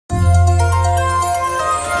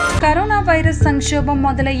Corona virus సంక్షోభం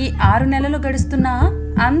మొదలయ్యి 6 నెలలు గడుస్తున్నా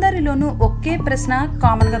అందరిలోనూ ఒకే ప్రశ్న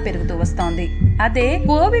కామన్ గా పెరుగుతూ వస్తోంది. అదే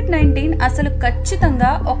కోవిడ్-19 అసలు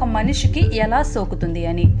ఖచ్చితంగా ఒక మనిషికి ఎలా సోకుతుంది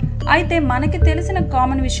అని. అయితే మనకి తెలిసిన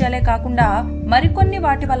కామన్ విషయాలే కాకుండా మరికొన్ని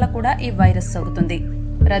వాటి వల్ల కూడా ఈ వైరస్ సోకుతుంది.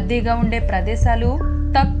 రద్దీగా ఉండే ప్రదేశాలు,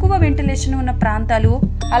 తక్కువ వెంటిలేషన్ ఉన్న ప్రాంతాలు,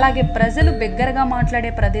 అలాగే ప్రజలు బిగ్గరగా మాట్లాడే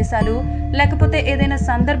ప్రదేశాలు, లేకపోతే ఏదైనా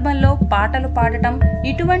సందర్భంలో పాటలు పాడటం,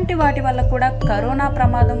 ఇటువంటి వాటి వల్ల కూడా కరోనా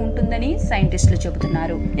ప్రమాదం ఉంటుందని సైంటిస్టులు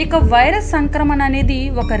చెబుతున్నారు. ఇక వైరస్ సంక్రమణ అనేది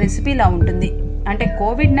ఒక రెసిపీలా ఉంటుంది. అంటే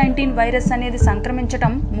కోవిడ్-19 వైరస్ అనేది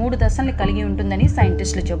సంక్రమించటం 3 దశల్ని కలిగి ఉంటుందని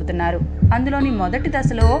సైంటిస్టులు చెబుతున్నారు. అందులోని మొదటి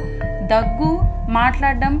దశలో దగ్గు,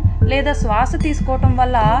 మాట్లాడడం లేదా శ్వాస తీసుకోవటం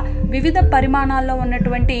వల్ల వివిధ పరిమాణాల్లో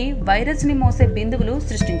ఉన్నటువంటి వైరస్ ని మోసే బిందువులు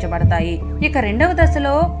సృష్టించబడతాయి. ఇక రెండవ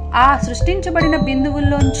దశలో ఆ సృష్టించబడిన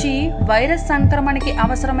బిందువుల్లోంచి వైరస్ సంక్రమణకి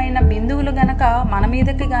అవసరమైన బిందువులు గనక మన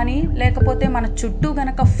మీదకి గాని లేకపోతే మన చుట్టూ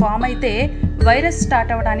గనక ఫామ్ అయితే వైరస్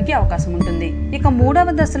స్టార్ట్ అవ్వడానికి అవకాశం ఉంటుంది. ఇక మూడవ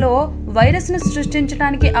దశలో వైరస్ ను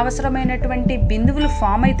సృష్టించడానికి అవసరమైనటువంటి బిందువులు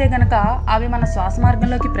ఫామ్ అయితే గనక అవి మన శ్వాస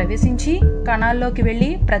మార్గంలోకి ప్రవేశించి కణాల్లోకి వెళ్లి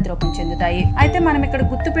ప్రతిరూపం చెందుతాయి. అయితే మనం ఇక్కడ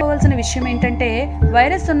గుర్తుపెట్టుకోవాల్సిన విషయం ఏంటంటే,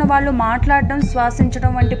 వైరస్ ఉన్న వాళ్ళు మాట్లాడడం,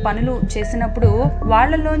 శ్వాసించడం వంటి పనులు చేసినప్పుడు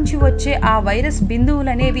వాళ్లలోంచి వచ్చే ఆ వైరస్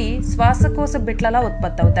బిందువులు అనేవి శ్వాసకోశ బిట్లలా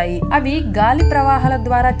ఉత్పత్తి అవుతాయి. అవి గాలి ప్రవాహాల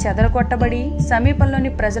ద్వారా చెదరగొట్టబడి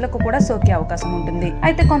సమీపంలోని ప్రజలకు కూడా సోకే అవకాశం ఉంటుంది.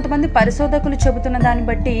 అయితే కొంతమంది పరిశోధకులు చెబుతున్న దాన్ని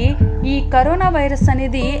బట్టి ఈ కరోనా వైరస్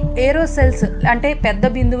అనేది aerosols అంటే పెద్ద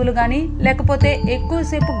బిందువులు గాని లేకపోతే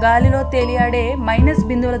ఎక్కువసేపు గాలిలో తేలియాడే మైనస్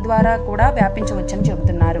బిందువుల ద్వారా కూడా వ్యాపించవచ్చని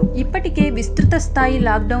చెబుతున్నారు. ఇప్పటికే విస్తృత స్థాయి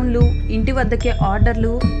లాక్డౌన్లు, ఇంటి వద్దకే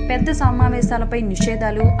ఆర్డర్లు, పెద్ద సమావేశాలపై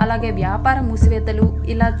నిషేధాలు, అలాగే వ్యాపార మూసివేతలు,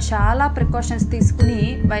 ఇలా చాలా ప్రికాషన్స్ తీసుకుని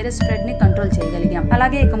వైరస్ స్ప్రెడ్ ని కంట్రోల్ చేయగలిగాం.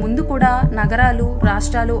 అలాగే ఇక ముందు కూడా నగరాలు,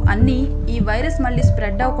 రాష్ట్రాలు అన్ని ఈ వైరస్ మళ్ళీ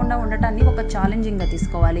స్ప్రెడ్ అవ్వకుండా ఉండటాన్ని ఒక ఛాలెంజింగ్ గా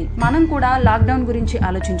తీసుకోవాలి. మనం కూడా లాక్డౌన్ గురించి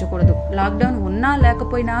ఆలోచించకూడదు. లాక్డౌన్ ఉన్నా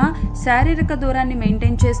లేకపోయినా శారీరక దూరాన్ని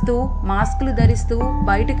మెయింటైన్ చేస్తూ, మాస్కులు ధరిస్తూ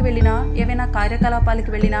బయటకు వెళ్ళినా, ఏవైనా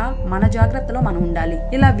కార్యకలాపాలకు వెళ్ళినా మన జాగ్రత్తలో మనం ఉండాలి.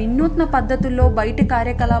 ఇలా వినూత్న పద్ధతుల్లో బయట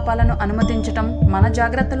కార్యకలాపాలను అనుమతించటం, మన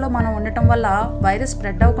జాగ్రత్తల్లో మనం ఉండటం వల్ల వైరస్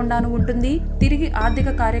స్ప్రెడ్ అవ్వకుండాను ఉంటుంది, తిరిగి ఆర్థిక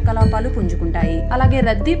కార్యకలాపాలు పుంజుకుంటాయి. అలాగే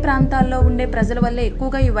రద్దీ ప్రాంతాల్లో ఉండే ప్రజల వల్ల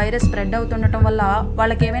ఎక్కువగా ఈ వైరస్ స్ప్రెడ్ అవుతుండటం వల్ల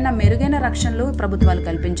వాళ్ళకి ఏమైనా మెరుగైన రక్షణలు ప్రభుత్వాలు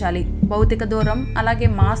కల్పించాలి. భౌతిక దూరం, అలాగే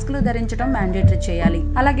మాస్కులు ధరించడం మ్యాండేటరీ చేయాలి.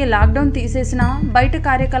 అలాగే లాక్డౌన్ తీసేసినా, బయట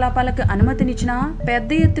కార్యకలాపాలకు అనుమతినిచ్చినా పెద్ద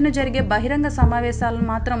ఎత్తున జరిగే బహిరంగ సమావేశాలను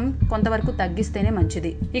మాత్రం కొంతవరకు తగ్గిస్తేనే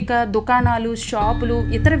మంచిది. ఇక దుకాణాలు, షాపులు,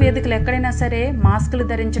 ఇతర వేదికలు ఎక్కడైనా సరే మాస్కులు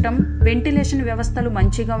ధరించడం, వెంటిలేషన్ వ్యవస్థలు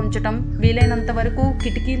మంచిగా ఉంచడం, వీలైనంత వరకు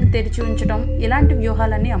కిటికీలు తెరిచి ఉంచడం, ఇలాంటి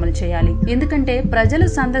వ్యూహాలన్నీ అమలు చేయాలి. ఎందుకంటే ప్రజలు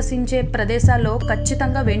సందర్శించే ప్రదేశాల్లో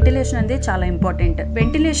ఖచ్చితంగా వెంటిలేషన్ అనేది చాలా ఇంపార్టెంట్.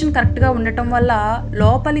 వెంటిలేషన్ కరెక్ట్ గా ఉండటం వల్ల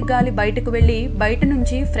లోపలి గాలి బయటకు వెళ్లి బయట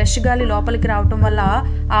నుంచి ఫ్రెష్ గాలి లోపలికి రావటం వల్ల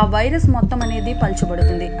ఆ వైరస్ మొత్తం అనేది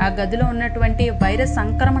పల్చబడుతుంది. ఆ గదిలో ఉన్నటువంటి వైరస్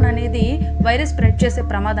సంక్రమణ అనేది వైరస్ స్ప్రెడ్ చేసే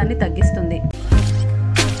ప్రమాదాన్ని తగ్గిస్తుంది.